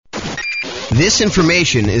This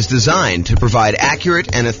information is designed to provide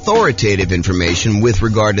accurate and authoritative information with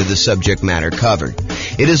regard to the subject matter covered.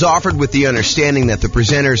 It is offered with the understanding that the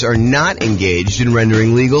presenters are not engaged in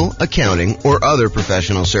rendering legal, accounting, or other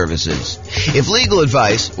professional services. If legal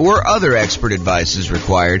advice or other expert advice is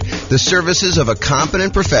required, the services of a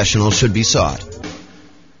competent professional should be sought.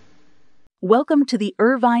 Welcome to the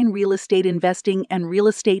Irvine Real Estate Investing and Real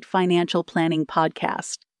Estate Financial Planning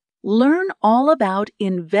Podcast. Learn all about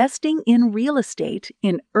investing in real estate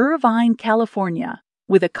in Irvine, California,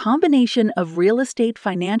 with a combination of real estate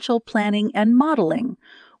financial planning and modeling,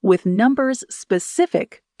 with numbers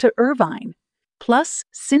specific to Irvine, plus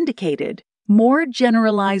syndicated, more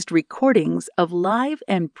generalized recordings of live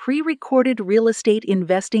and pre-recorded real estate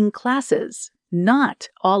investing classes, not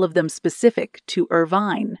all of them specific to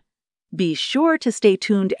Irvine. Be sure to stay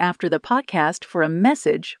tuned after the podcast for a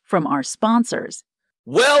message from our sponsors.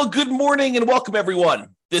 Well, good morning and welcome,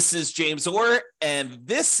 everyone. This is James Orr, and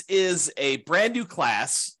this is a brand new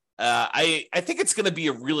class. I think it's going to be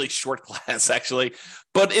a really short class, actually,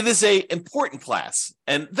 but it is an important class,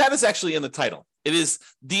 and that is actually in the title. It is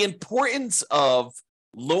the importance of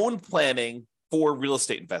loan planning for real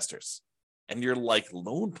estate investors. And you're like,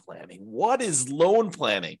 loan planning? What is loan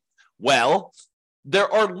planning? Well,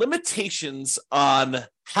 there are limitations on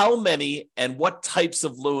how many and what types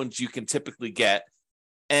of loans you can typically get,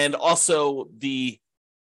 and also the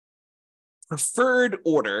preferred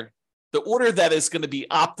order, the order that is going to be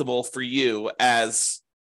optimal for you as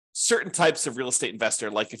certain types of real estate investor.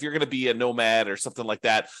 Like if you're going to be a nomad or something like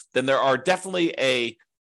that, then there are definitely a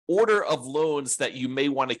order of loans that you may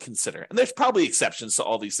want to consider. And there's probably exceptions to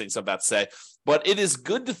all these things I'm about to say, but it is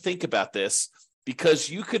good to think about this because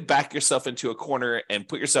you could back yourself into a corner and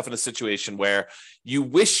put yourself in a situation where you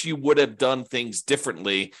wish you would have done things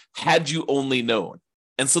differently had you only known.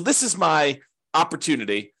 And so this is my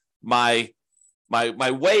opportunity, my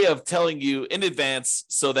way of telling you in advance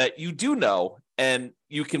so that you do know and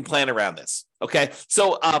you can plan around this. Okay.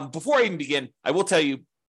 So before I even begin, I will tell you,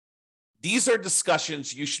 these are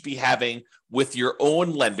discussions you should be having with your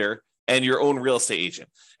own lender and your own real estate agent.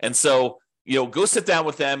 And so, go sit down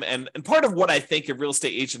with them. And part of what I think a real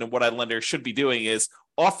estate agent and what a lender should be doing is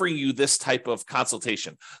offering you this type of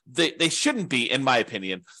consultation. They shouldn't be, in my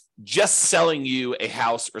opinion, just selling you a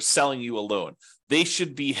house or selling you a loan. They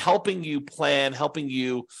should be helping you plan, helping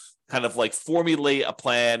you kind of like formulate a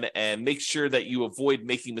plan and make sure that you avoid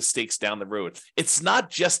making mistakes down the road. It's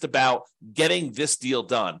not just about getting this deal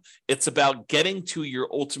done. It's about getting to your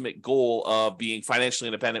ultimate goal of being financially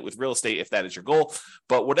independent with real estate, if that is your goal.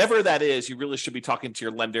 But whatever that is, you really should be talking to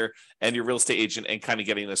your lender and your real estate agent and kind of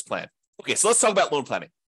getting this plan. Okay, so let's talk about loan planning.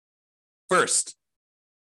 First,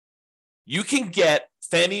 you can get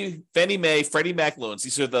Fannie Mae, Freddie Mac loans.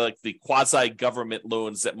 These are the quasi-government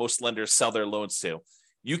loans that most lenders sell their loans to.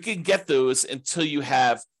 You can get those until you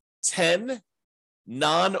have 10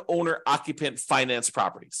 non-owner occupant finance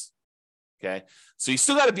properties. Okay, so you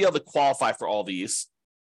still got to be able to qualify for all these,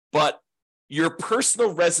 but your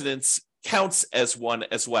personal residence counts as one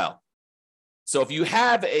as well. So if you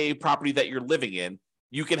have a property that you're living in,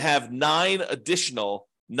 you can have 9 additional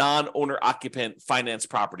non-owner occupant finance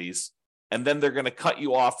properties, and then they're going to cut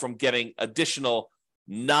you off from getting additional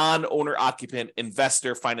non-owner occupant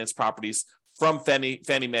investor finance properties from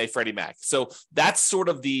Fannie Mae, Freddie Mac. So that's sort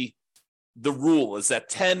of the rule, is that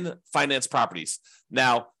 10 finance properties.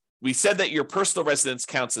 Now, we said that your personal residence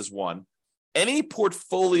counts as one. Any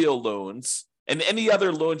portfolio loans and any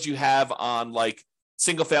other loans you have on like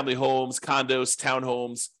single-family homes, condos,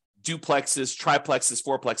 townhomes, duplexes, triplexes,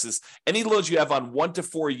 fourplexes, any loans you have on 1 to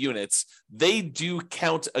 4 units, they do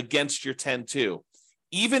count against your 10 too,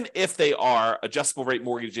 even if they are adjustable rate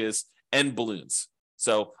mortgages and balloons.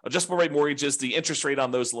 So adjustable rate mortgages, the interest rate on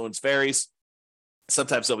those loans varies.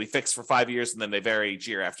 Sometimes they'll be fixed for 5 years and then they vary each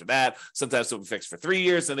year after that. Sometimes they'll be fixed for 3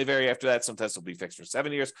 years and they vary after that. Sometimes they'll be fixed for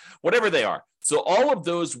 7 years, whatever they are. So all of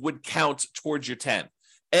those would count towards your 10.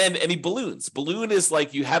 And any balloons. Balloon is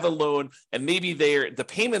like you have a loan and maybe the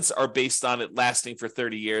payments are based on it lasting for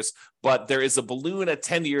 30 years, but there is a balloon at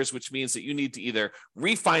 10 years, which means that you need to either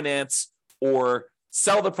refinance or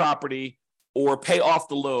sell the property or pay off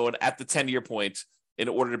the loan at the 10-year point in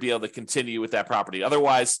order to be able to continue with that property.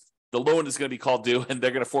 Otherwise, the loan is going to be called due and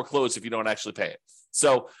they're going to foreclose if you don't actually pay it.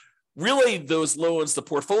 So really those loans, the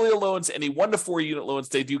portfolio loans, any 1 to 4 unit loans,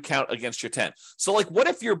 they do count against your 10. So like what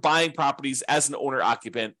if you're buying properties as an owner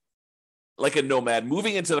occupant, like a nomad,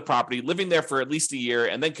 moving into the property, living there for at least a year,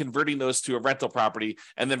 and then converting those to a rental property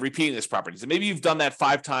and then repeating those properties? And maybe you've done that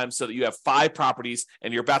 5 times so that you have 5 properties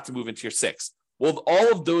and you're about to move into your 6th. Well,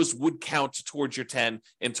 all of those would count towards your 10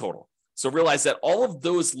 in total. So realize that all of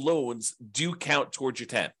those loans do count towards your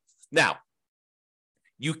 10. Now,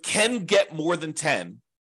 you can get more than 10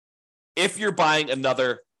 if you're buying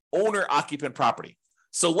another owner-occupant property.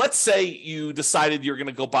 So let's say you decided you're going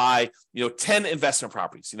to go buy, 10 investment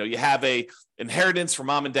properties. You have a inheritance from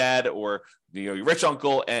mom and dad or, your rich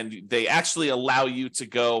uncle, and they actually allow you to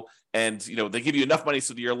go and, they give you enough money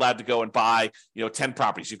so that you're allowed to go and buy, 10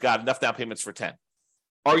 properties. You've got enough down payments for 10.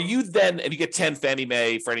 Are you then, and you get 10 Fannie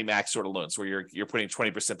Mae, Freddie Mac sort of loans where you're putting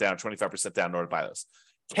 20% down, 25% down in order to buy those.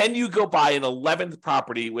 Can you go buy an 11th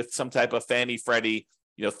property with some type of Fannie, Freddie,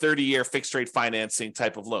 30-year fixed rate financing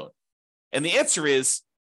type of loan? And the answer is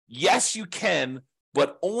yes, you can,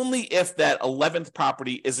 but only if that 11th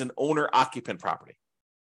property is an owner-occupant property.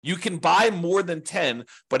 You can buy more than 10,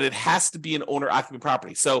 but it has to be an owner-occupant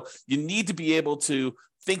property. So you need to be able to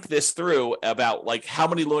think this through about like how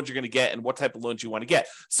many loans you're going to get and what type of loans you want to get.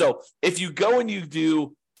 So if you go and you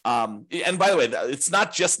do, and by the way, it's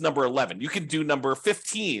not just number 11. You can do number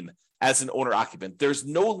 15 as an owner-occupant. There's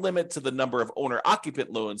no limit to the number of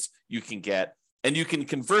owner-occupant loans you can get, and you can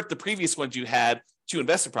convert the previous ones you had to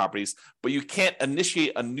investment properties, but you can't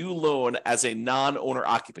initiate a new loan as a non-owner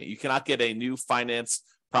occupant. You cannot get a new finance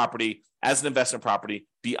property as an investment property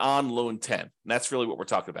beyond loan 10. And that's really what we're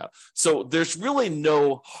talking about. So there's really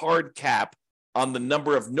no hard cap on the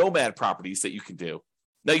number of nomad properties that you can do.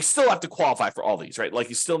 Now, you still have to qualify for all these, right? Like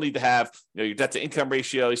you still need to have your debt to income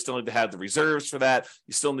ratio. You still need to have the reserves for that.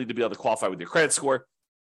 You still need to be able to qualify with your credit score.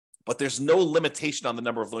 But there's no limitation on the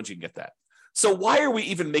number of loans you can get that. So why are we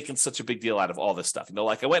even making such a big deal out of all this stuff?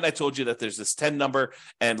 Like I went and I told you that there's this 10 number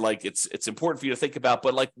and like it's important for you to think about,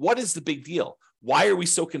 but like what is the big deal? Why are we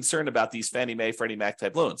so concerned about these Fannie Mae, Freddie Mac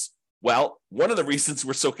type loans? Well, one of the reasons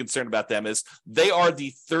we're so concerned about them is they are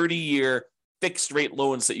the 30-year fixed rate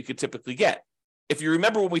loans that you could typically get. If you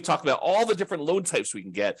remember when we talked about all the different loan types we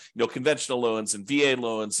can get, conventional loans and VA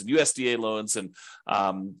loans and USDA loans and,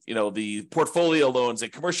 the portfolio loans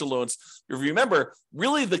and commercial loans, you remember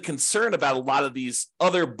really the concern about a lot of these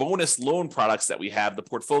other bonus loan products that we have, the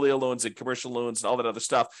portfolio loans and commercial loans and all that other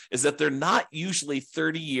stuff, is that they're not usually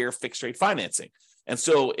 30-year fixed rate financing. And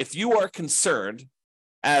so if you are concerned,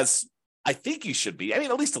 as I think you should be,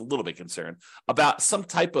 at least a little bit concerned about some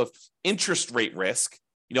type of interest rate risk,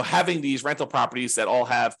 having these rental properties that all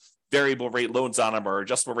have variable rate loans on them or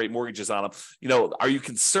adjustable rate mortgages on them, are you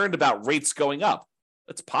concerned about rates going up?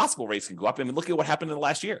 It's possible rates can go up. Look at what happened in the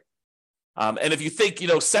last year. And if you think,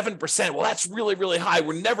 7%, well, that's really, really high.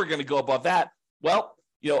 We're never going to go above that. Well,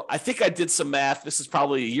 I think I did some math. This is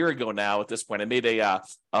probably a year ago now at this point. I made a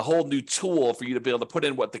whole new tool for you to be able to put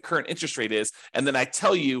in what the current interest rate is. And then I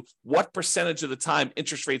tell you what percentage of the time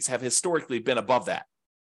interest rates have historically been above that.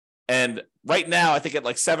 And right now, I think at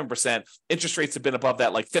like 7%, interest rates have been above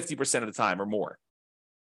that like 50% of the time or more.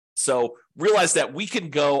 So realize that we can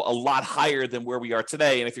go a lot higher than where we are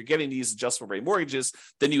today. And if you're getting these adjustable rate mortgages,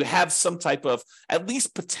 then you have some type of at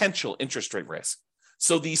least potential interest rate risk.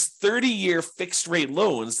 So these 30-year fixed rate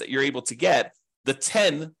loans that you're able to get, the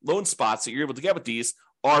 10 loan spots that you're able to get with these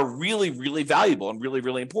are really, really valuable and really,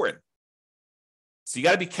 really important. So you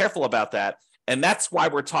got to be careful about that. And that's why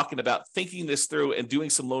we're talking about thinking this through and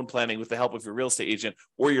doing some loan planning with the help of your real estate agent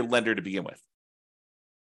or your lender to begin with.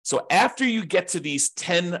 So after you get to these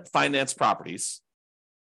 10 finance properties,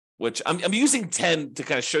 which I'm using 10 to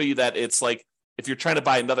kind of show you that it's like if you're trying to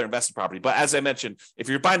buy another investment property. But as I mentioned, if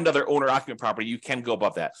you're buying another owner-occupant property, you can go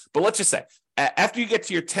above that. But let's just say, after you get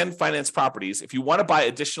to your 10 finance properties, if you want to buy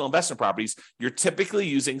additional investment properties, you're typically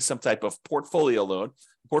using some type of portfolio loan.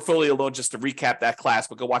 Portfolio loan, just to recap that class,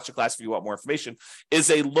 but go watch the class if you want more information, is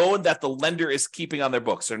a loan that the lender is keeping on their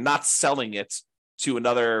books. They're not selling it to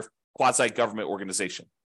another quasi-government organization.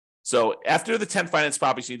 So after the 10 finance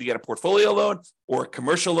properties, you need to get a portfolio loan or a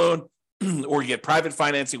commercial loan, or you get private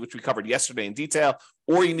financing, which we covered yesterday in detail,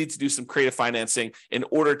 or you need to do some creative financing in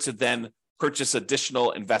order to then purchase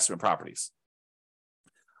additional investment properties.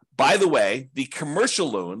 By the way, the commercial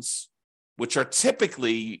loans, which are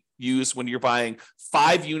typically used when you're buying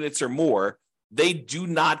 5 units or more, they do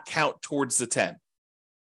not count towards the 10.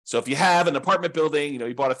 So if you have an apartment building,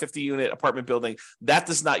 you bought a 50-unit apartment building, that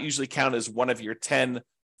does not usually count as one of your 10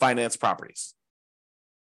 finance properties.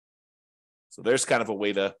 So there's kind of a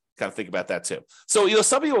way to kind of think about that too. So,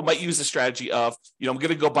 some people might use the strategy of, I'm going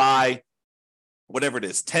to go buy whatever it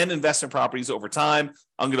is, 10 investment properties over time.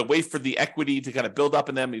 I'm going to wait for the equity to kind of build up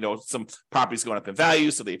in them. Some properties going up in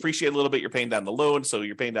value, so they appreciate a little bit. You're paying down the loan, so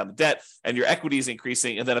you're paying down the debt, and your equity is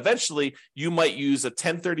increasing. And then eventually, you might use a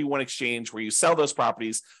 1031 exchange where you sell those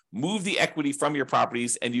properties, move the equity from your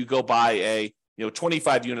properties, and you go buy a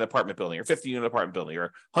 25 unit apartment building or 50 unit apartment building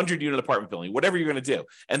or 100 unit apartment building, whatever you're going to do.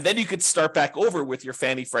 And then you could start back over with your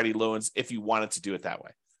Fannie Freddie loans if you wanted to do it that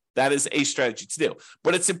way. That is a strategy to do.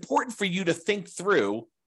 But it's important for you to think through,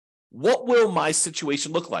 what will my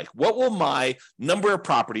situation look like? What will my number of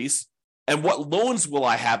properties and what loans will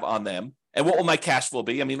I have on them? And what will my cash flow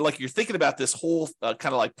be? I mean, like, you're thinking about this whole kind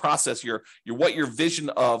of like process, your vision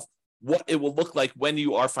of what it will look like when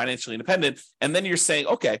you are financially independent. And then you're saying,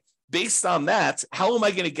 okay, based on that, how am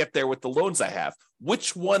I going to get there with the loans I have?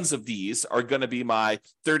 Which ones of these are going to be my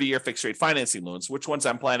 30-year fixed rate financing loans? Which ones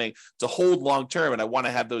I'm planning to hold long term? And I want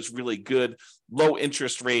to have those really good low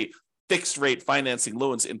interest rate, fixed rate financing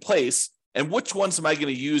loans in place. And which ones am I going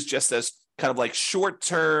to use just as kind of like short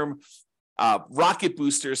term rocket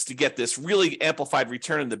boosters to get this really amplified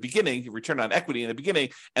return in the beginning, return on equity in the beginning,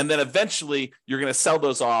 and then eventually you're going to sell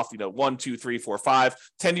those off, 1, 2, 3, 4, 5,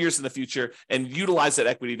 10 years in the future, and utilize that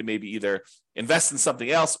equity to maybe either invest in something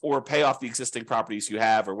else or pay off the existing properties you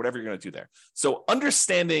have or whatever you're going to do there. So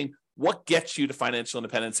understanding what gets you to financial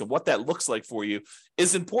independence and what that looks like for you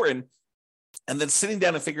is important. And then sitting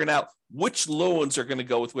down and figuring out which loans are going to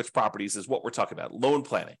go with which properties is what we're talking about. Loan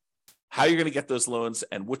planning. How you're going to get those loans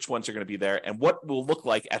and which ones are going to be there and what will look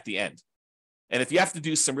like at the end. And if you have to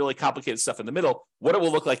do some really complicated stuff in the middle, what it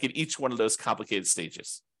will look like in each one of those complicated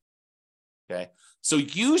stages. Okay. So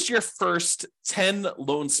use your first 10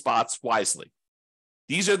 loan spots wisely.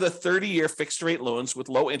 These are the 30-year fixed rate loans with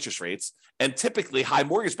low interest rates and typically high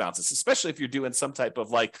mortgage balances, especially if you're doing some type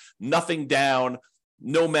of like nothing down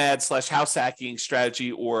nomad / house hacking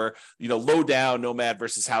strategy, or low down nomad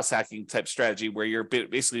versus house hacking type strategy, where you're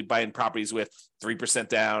basically buying properties with 3%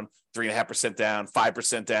 down, 3.5% down,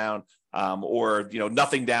 5% down, or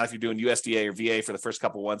nothing down if you're doing USDA or VA for the first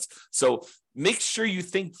couple ones. So make sure you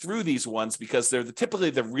think through these ones, because they're typically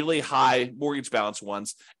the really high mortgage balance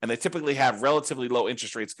ones, and they typically have relatively low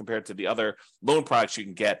interest rates compared to the other loan products you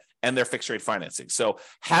can get, and they're fixed rate financing. So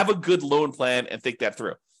have a good loan plan and think that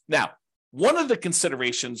through. Now, one of the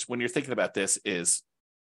considerations when you're thinking about this is,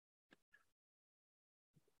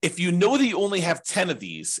 if you know that you only have 10 of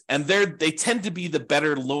these, and they tend to be the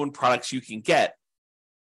better loan products you can get,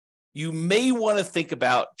 you may want to think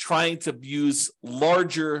about trying to use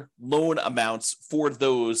larger loan amounts for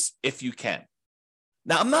those if you can.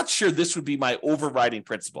 Now, I'm not sure this would be my overriding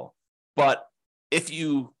principle, but if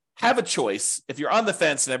you have a choice, if you're on the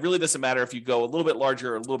fence, and it really doesn't matter if you go a little bit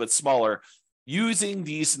larger or a little bit smaller, using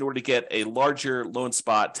these in order to get a larger loan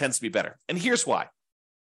spot tends to be better. And here's why.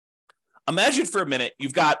 Imagine for a minute,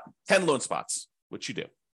 you've got 10 loan spots, which you do.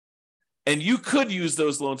 And you could use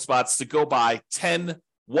those loan spots to go buy 10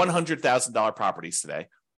 $100,000 properties today,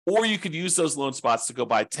 or you could use those loan spots to go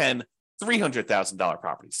buy 10 $300,000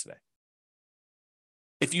 properties today.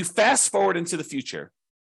 If you fast forward into the future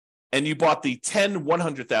and you bought the 10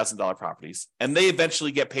 $100,000 properties and they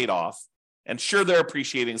eventually get paid off, and sure, they're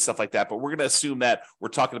appreciating and stuff like that, but we're going to assume that we're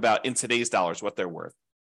talking about in today's dollars what they're worth.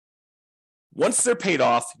 Once they're paid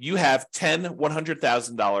off, you have 10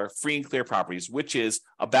 $100,000 free and clear properties, which is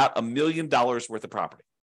about $1 million worth of property.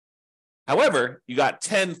 However, you got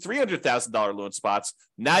 10 $300,000 loan spots.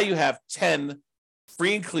 Now you have 10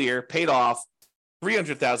 free and clear, paid off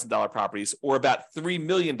 $300,000 properties, or about $3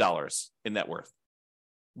 million in net worth.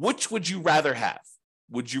 Which would you rather have?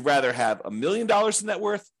 Would you rather have $1 million in net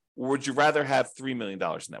worth, or would you rather have $3 million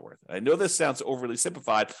in net worth? I know this sounds overly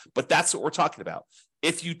simplified, but that's what we're talking about.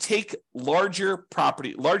 If you take larger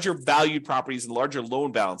valued properties and larger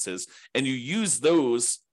loan balances, and you use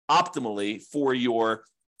those optimally for your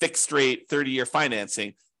fixed rate 30-year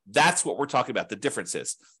financing, that's what we're talking about. The difference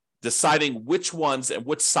is deciding which ones and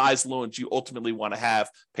which size loans you ultimately want to have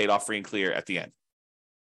paid off free and clear at the end.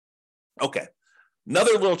 Okay,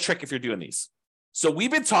 another little trick if you're doing these. So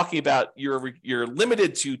we've been talking about you're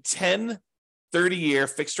limited to 10 30-year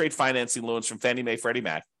fixed rate financing loans from Fannie Mae, Freddie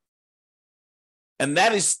Mac. And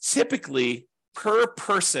that is typically per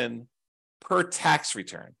person per tax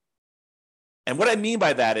return. And what I mean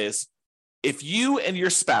by that is, if you and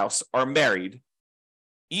your spouse are married,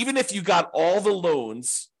 even if you got all the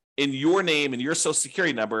loans in your name and your social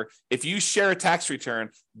security number, if you share a tax return,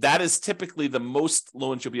 that is typically the most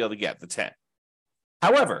loans you'll be able to get, the 10.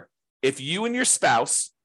 However, if you and your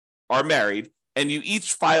spouse are married and you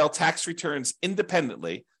each file tax returns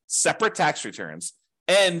independently, separate tax returns,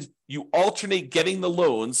 and you alternate getting the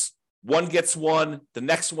loans, one gets one, the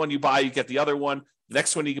next one you buy, you get the other one, the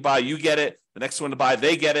next one you buy, you get it, the next one to buy,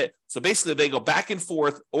 they get it. So basically they go back and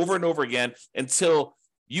forth over and over again until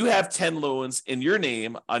you have 10 loans in your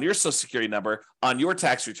name, on your social security number, on your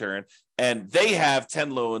tax return, and they have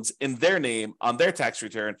 10 loans in their name on their tax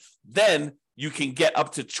return. Then you can get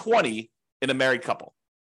up to 20 in a married couple.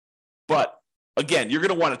 But again, you're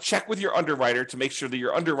going to want to check with your underwriter to make sure that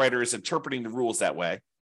your underwriter is interpreting the rules that way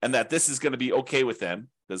and that this is going to be okay with them.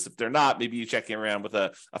 Because if they're not, maybe you check in around with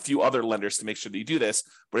a few other lenders to make sure that you do this.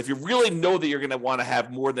 But if you really know that you're going to want to have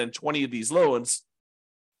more than 20 of these loans,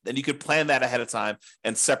 then you could plan that ahead of time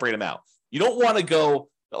and separate them out. You don't want to go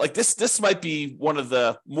like this. This might be one of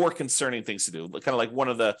the more concerning things to do, kind of like one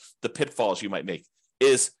of the pitfalls you might make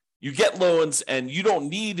is you get loans and you don't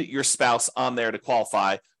need your spouse on there to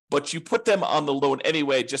qualify, but you put them on the loan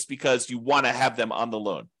anyway, just because you want to have them on the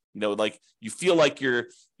loan. Like you feel like you're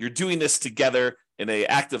doing this together in an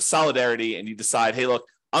act of solidarity, and you decide, hey, look,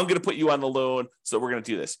 I'm going to put you on the loan, so we're going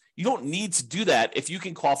to do this. You don't need to do that if you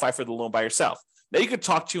can qualify for the loan by yourself. Now, you could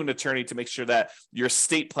talk to an attorney to make sure that your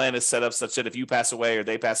estate plan is set up such that if you pass away or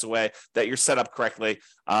they pass away, that you're set up correctly.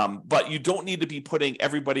 But you don't need to be putting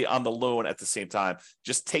everybody on the loan at the same time.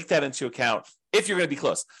 Just take that into account if you're going to be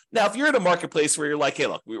close. Now, if you're in a marketplace where you're like, hey,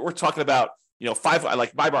 look, we're talking about,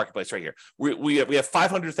 like my marketplace right here. We have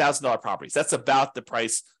 $500,000 properties. That's about the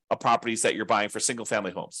price of properties that you're buying for single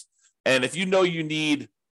family homes. And if you know you need,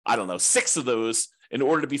 6 of those in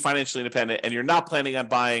order to be financially independent, and you're not planning on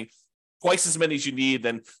buying twice as many as you need,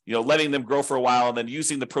 then letting them grow for a while and then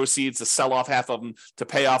using the proceeds to sell off half of them to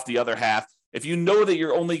pay off the other half. If you know that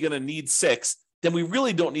you're only going to need 6, then we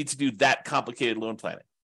really don't need to do that complicated loan planning.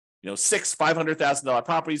 6 $500,000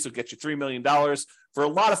 properties will get you $3 million. For a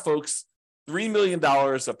lot of folks, $3 million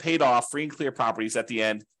of paid off free and clear properties at the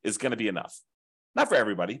end is going to be enough. Not for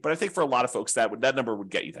everybody, but I think for a lot of folks that number would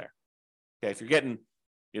get you there. Okay, if you're getting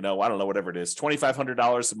whatever it is,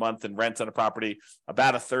 $2,500 a month in rent on a property,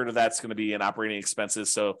 about a third of that's going to be in operating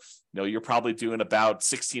expenses. So, you're probably doing about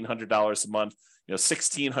 $1,600 a month.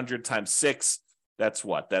 1,600 times 6, that's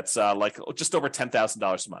what? That's like just over $10,000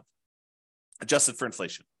 a month, adjusted for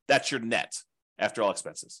inflation. That's your net after all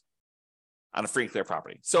expenses on a free and clear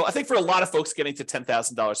property. So I think for a lot of folks, getting to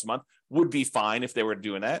 $10,000 a month would be fine if they were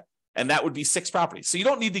doing that. And that would be 6 properties. So you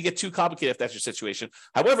don't need to get too complicated if that's your situation.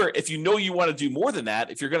 However, if you know you want to do more than that,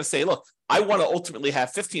 if you're going to say, look, I want to ultimately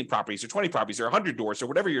have 15 properties or 20 properties or 100 doors or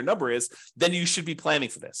whatever your number is, then you should be planning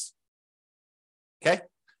for this. Okay?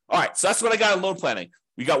 All right. So that's what I got on loan planning.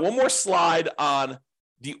 We got one more slide on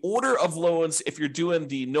the order of loans if you're doing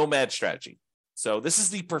the nomad strategy. So this is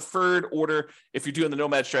the preferred order if you're doing the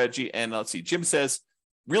nomad strategy. And let's see, Jim says,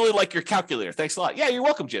 really like your calculator. Thanks a lot. Yeah, you're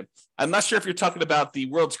welcome, Jim. I'm not sure if you're talking about the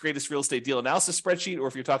world's greatest real estate deal analysis spreadsheet or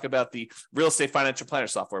if you're talking about the real estate financial planner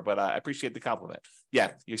software, but I appreciate the compliment.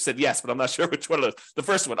 Yeah, you said yes, but I'm not sure which one of those. The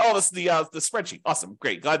first one. Oh, this is the spreadsheet. Awesome.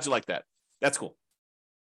 Great. Glad you like that. That's cool.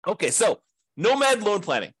 Okay, so nomad loan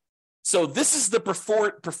planning. So this is the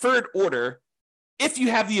preferred order if you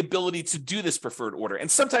have the ability to do this preferred order. And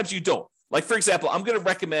sometimes you don't. Like, for example, I'm going to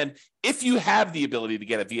recommend if you have the ability to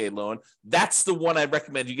get a VA loan, that's the one I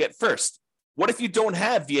recommend you get first. What if you don't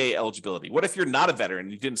have VA eligibility? What if you're not a veteran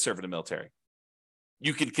and you didn't serve in the military?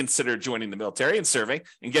 You could consider joining the military and serving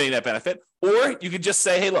and getting that benefit. Or you could just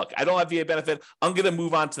say, hey, look, I don't have VA benefit. I'm going to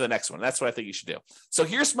move on to the next one. That's what I think you should do. So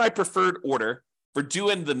here's my preferred order for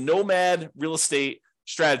doing the nomad real estate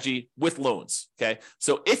strategy with loans. Okay.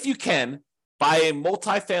 So if you can, buy a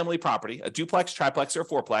multifamily property, a duplex, triplex, or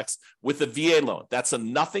fourplex with a VA loan. That's a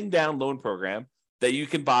nothing down loan program that you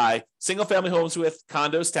can buy single family homes with,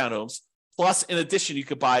 condos, townhomes. Plus, in addition, you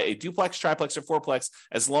could buy a duplex, triplex, or fourplex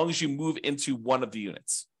as long as you move into one of the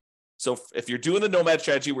units. So if you're doing the nomad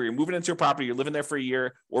strategy where you're moving into a property, you're living there for a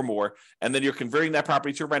year or more, and then you're converting that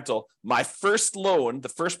property to a rental, my first loan, the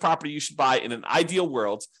first property you should buy in an ideal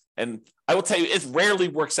world, and I will tell you, it rarely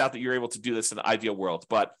works out that you're able to do this in an ideal world,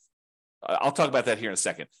 but I'll talk about that here in a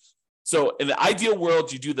second. So in the ideal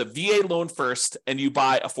world, you do the VA loan first and you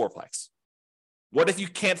buy a fourplex. What if you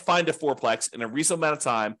can't find a fourplex in a reasonable amount of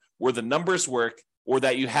time where the numbers work or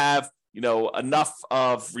that you have, enough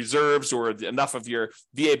of reserves or enough of your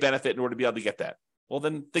VA benefit in order to be able to get that? Well,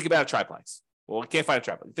 then think about a triplex. Well, you can't find a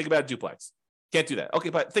triplex. Think about a duplex. Can't do that.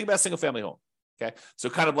 Okay, but think about a single family home. Okay, so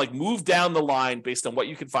kind of like move down the line based on what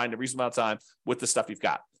you can find in a reasonable amount of time with the stuff you've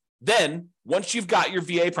got. Then, once you've got your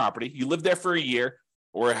VA property, you live there for a year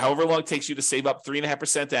or however long it takes you to save up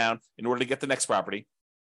 3.5% down in order to get the next property.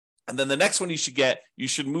 And then the next one you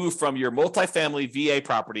should move from your multifamily VA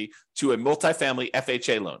property to a multifamily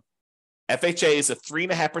FHA loan. FHA is a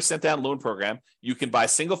 3.5% down loan program. You can buy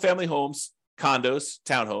single family homes, condos,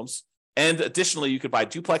 townhomes, and additionally, you could buy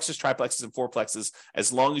duplexes, triplexes, and fourplexes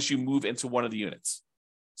as long as you move into one of the units.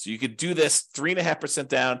 So you could do this 3.5%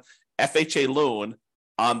 down FHA loan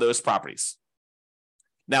on those properties.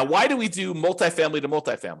 Now, why do we do multifamily to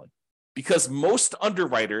multifamily? Because most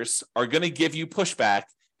underwriters are going to give you pushback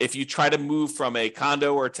if you try to move from a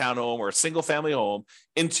condo or a townhome or a single family home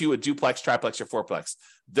into a duplex, triplex, or fourplex.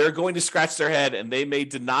 They're going to scratch their head and they may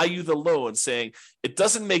deny you the loan saying, it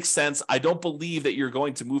doesn't make sense. I don't believe that you're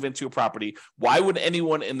going to move into a property. Why would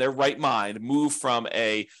anyone in their right mind move from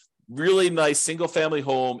a really nice single family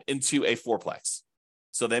home into a fourplex?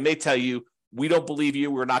 So they may tell you, we don't believe you.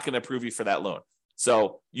 We're not going to approve you for that loan.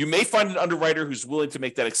 So you may find an underwriter who's willing to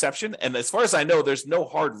make that exception. And as far as I know, there's no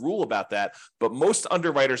hard rule about that. But most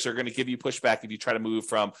underwriters are going to give you pushback if you try to move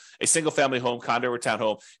from a single family home, condo, or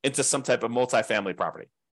townhome into some type of multifamily property.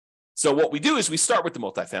 So what we do is we start with the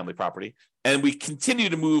multifamily property and we continue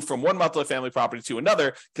to move from one multifamily property to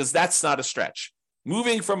another because that's not a stretch.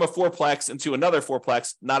 Moving from a fourplex into another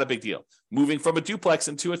fourplex, not a big deal. Moving from a duplex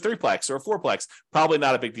into a threeplex or a fourplex, probably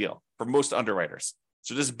not a big deal for most underwriters.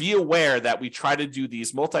 So just be aware that we try to do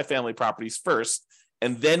these multifamily properties first,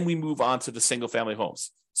 and then we move on to the single family homes.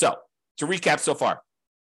 So to recap so far,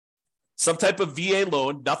 some type of VA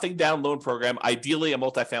loan, nothing down loan program, ideally a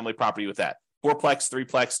multifamily property with that. Fourplex,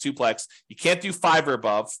 threeplex, twoplex. You can't do 5 or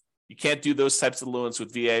above. You can't do those types of loans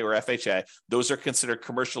with VA or FHA. Those are considered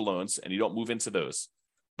commercial loans, and you don't move into those.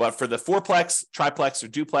 But for the fourplex, triplex, or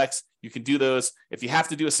duplex, you can do those. If you have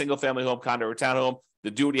to do a single family home, condo, or townhome,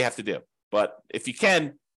 then do what you have to do. But if you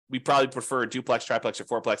can, we probably prefer a duplex, triplex, or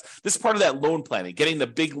fourplex. This is part of that loan planning, getting the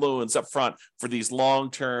big loans up front for these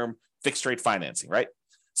long-term fixed rate financing, right?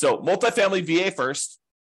 So multifamily VA first,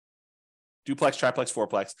 duplex, triplex,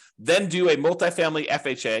 fourplex, then do a multifamily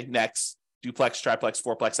FHA next, duplex, triplex,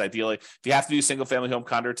 fourplex ideally. If you have to do single family home,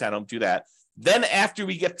 condo, or townhome, do that. Then after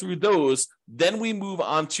we get through those, then we move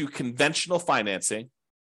on to conventional financing,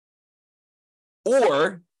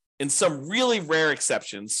 or in some really rare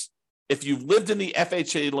exceptions, if you've lived in the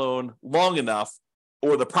FHA loan long enough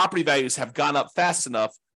or the property values have gone up fast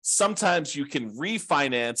enough, sometimes you can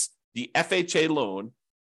refinance the FHA loan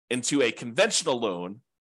into a conventional loan,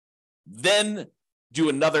 then do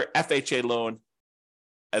another FHA loan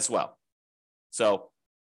as well. So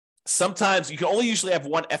sometimes you can only usually have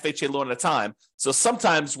one FHA loan at a time. So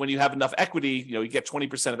sometimes when you have enough equity, you get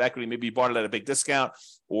 20% of equity, maybe you bought it at a big discount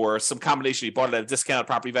or some combination, you bought it at a discount,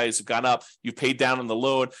 property values have gone up, you paid down on the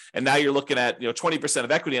loan, and now you're looking at 20%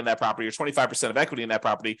 of equity in that property or 25% of equity in that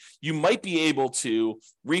property. You might be able to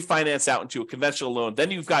refinance out into a conventional loan.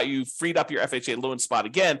 Then you freed up your FHA loan spot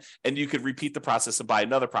again, and you could repeat the process and buy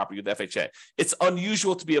another property with FHA. It's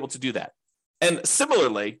unusual to be able to do that. And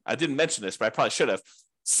similarly, I didn't mention this, but I probably should have.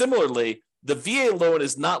 Similarly, the VA loan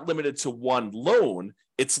is not limited to one loan.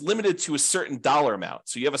 It's limited to a certain dollar amount.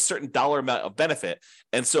 So you have a certain dollar amount of benefit.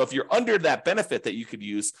 And so if you're under that benefit that you could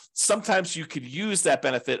use, sometimes you could use that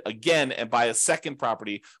benefit again and buy a second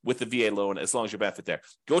property with the VA loan as long as your benefit there.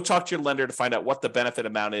 Go talk to your lender to find out what the benefit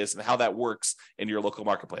amount is and how that works in your local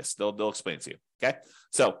marketplace. They'll explain it to you. Okay.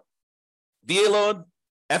 So VA loan,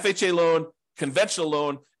 FHA loan, conventional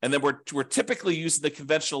loan, and then we're typically using the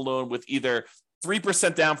conventional loan with either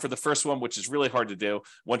 3% down for the first one, which is really hard to do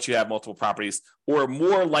once you have multiple properties, or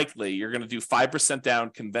more likely you're going to do 5% down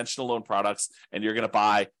conventional loan products, and you're going to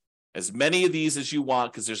buy as many of these as you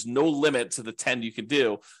want because there's no limit to the 10 you can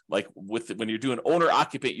do. Like when you're doing owner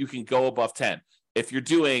occupant, you can go above 10. If you're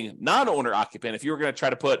doing non-owner occupant, if you were going to try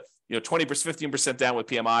to put 20%, 15% down with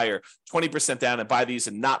PMI or 20% down and buy these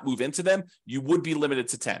and not move into them, you would be limited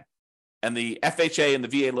to 10. And the FHA and the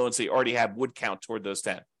VA loans that you already have would count toward those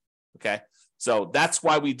 10. Okay. So that's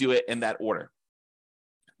why we do it in that order.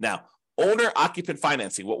 Now, owner occupant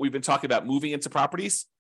financing, what we've been talking about, moving into properties,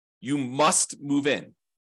 you must move in.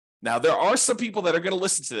 Now, there are some people that are going to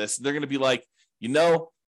listen to this. And they're going to be like,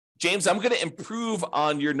 James, I'm going to improve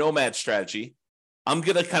on your nomad strategy. I'm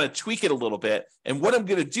going to kind of tweak it a little bit. And what I'm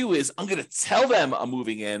going to do is I'm going to tell them I'm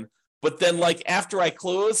moving in. But then after I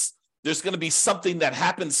close, there's going to be something that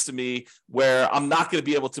happens to me where I'm not going to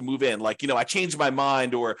be able to move in. I changed my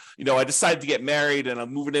mind, or, I decided to get married and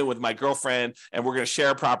I'm moving in with my girlfriend and we're going to share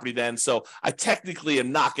a property then. So I technically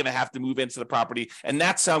am not going to have to move into the property. And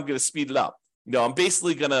that's how I'm going to speed it up. I'm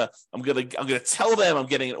basically I'm going to tell them I'm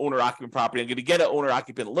getting an owner occupant property. I'm going to get an owner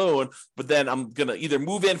occupant loan, but then I'm going to either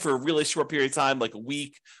move in for a really short period of time, like a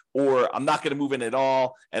week, or I'm not going to move in at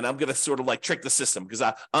all. And I'm going to sort of trick the system because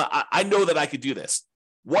I know that I could do this.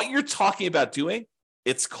 What you're talking about doing,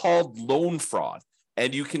 it's called loan fraud,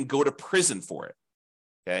 and you can go to prison for it,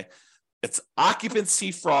 okay? It's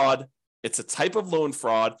occupancy fraud. It's a type of loan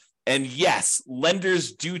fraud, and yes,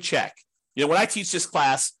 lenders do check. When I teach this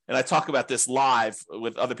class and I talk about this live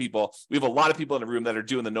with other people, we have a lot of people in the room that are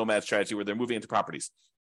doing the nomad strategy where they're moving into properties.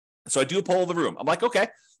 So I do a poll of the room. I'm like, okay,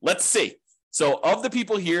 let's see. So of the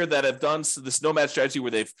people here that have done this nomad strategy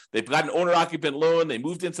where they've got an owner-occupant loan, they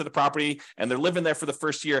moved into the property, and they're living there for the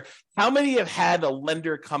first year, how many have had a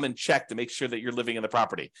lender come and check to make sure that you're living in the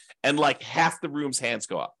property? And like half the room's hands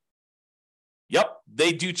go up. Yep,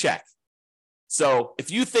 they do check. So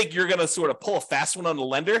if you think you're going to sort of pull a fast one on the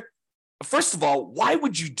lender, first of all, why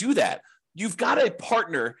would you do that? You've got a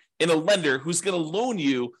partner in a lender who's going to loan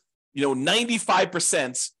you,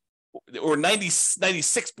 95%, or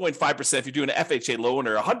 96.5% if you're doing an FHA loan,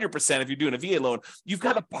 or 100% if you're doing a VA loan. You've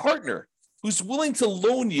got a partner who's willing to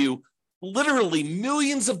loan you literally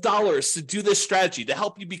millions of dollars to do this strategy, to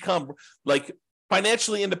help you become like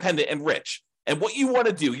financially independent and rich. And what you want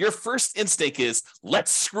to do, your first instinct is,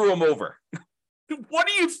 let's screw them over. What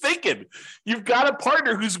are you thinking? You've got a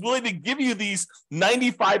partner who's willing to give you these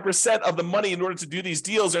 95% of the money in order to do these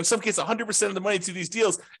deals, or in some cases 100% of the money to do these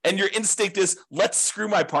deals, and your instinct is, let's screw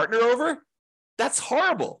my partner over? That's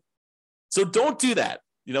horrible. So don't do that.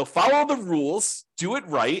 Follow the rules, do it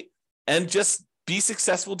right, and just be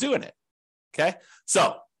successful doing it. Okay?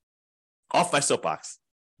 So, off my soapbox.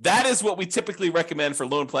 That is what we typically recommend for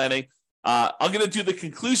loan planning. I'm going to do the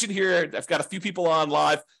conclusion here. I've got a few people on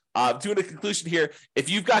live. Doing a conclusion here. If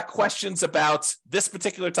you've got questions about this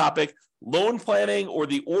particular topic, loan planning, or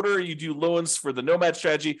the order you do loans for the nomad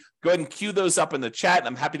strategy, go ahead and queue those up in the chat, and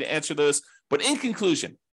I'm happy to answer those. But in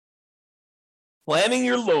conclusion, planning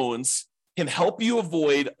your loans can help you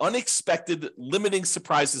avoid unexpected limiting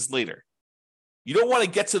surprises later. You don't want to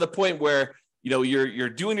get to the point where you're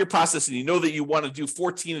doing your process and that you want to do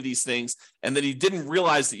 14 of these things, and then you didn't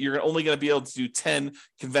realize that you're only going to be able to do 10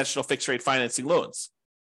 conventional fixed rate financing loans.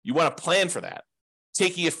 You want to plan for that,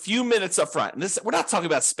 taking a few minutes up front. And we're not talking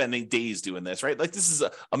about spending days doing this, right? Like, this is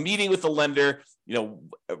a meeting with the lender,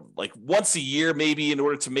 like once a year, maybe, in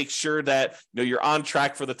order to make sure that, you're on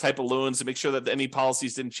track for the type of loans, and make sure that any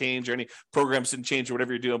policies didn't change or any programs didn't change or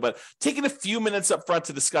whatever you're doing. But taking a few minutes up front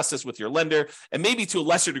to discuss this with your lender, and maybe to a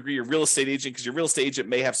lesser degree, your real estate agent, because your real estate agent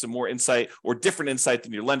may have some more insight or different insight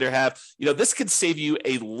than your lender have. This could save you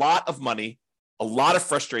a lot of money, a lot of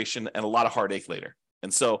frustration, and a lot of heartache later.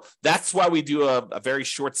 And so that's why we do a very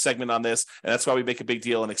short segment on this. And that's why we make a big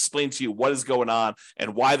deal and explain to you what is going on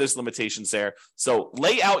and why there's limitations there. So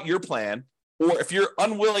lay out your plan, or if you're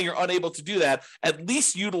unwilling or unable to do that, at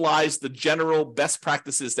least utilize the general best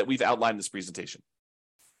practices that we've outlined in this presentation.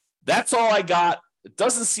 That's all I got. It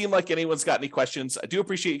doesn't seem like anyone's got any questions. I do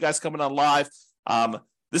appreciate you guys coming on live.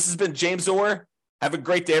 This has been James Orr. Have a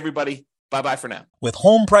great day, everybody. Bye-bye for now. With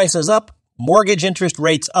home prices up, mortgage interest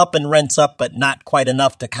rates up, and rents up, but not quite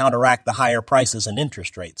enough to counteract the higher prices and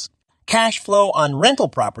interest rates, cash flow on rental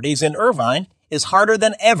properties in Irvine is harder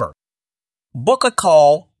than ever. Book a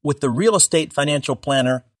call with the Real Estate Financial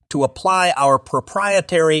Planner to apply our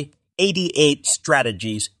proprietary 88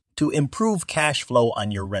 strategies to improve cash flow on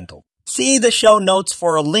your rental. See the show notes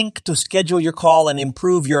for a link to schedule your call and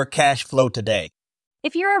improve your cash flow today.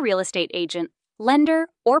 If you're a real estate agent, lender,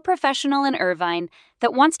 or professional in Irvine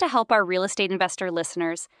that wants to help our real estate investor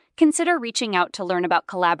listeners, consider reaching out to learn about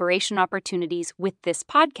collaboration opportunities with this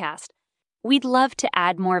podcast. We'd love to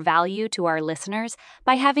add more value to our listeners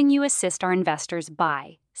by having you assist our investors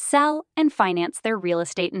buy, sell, and finance their real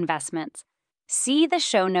estate investments. See the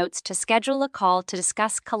show notes to schedule a call to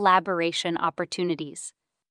discuss collaboration opportunities.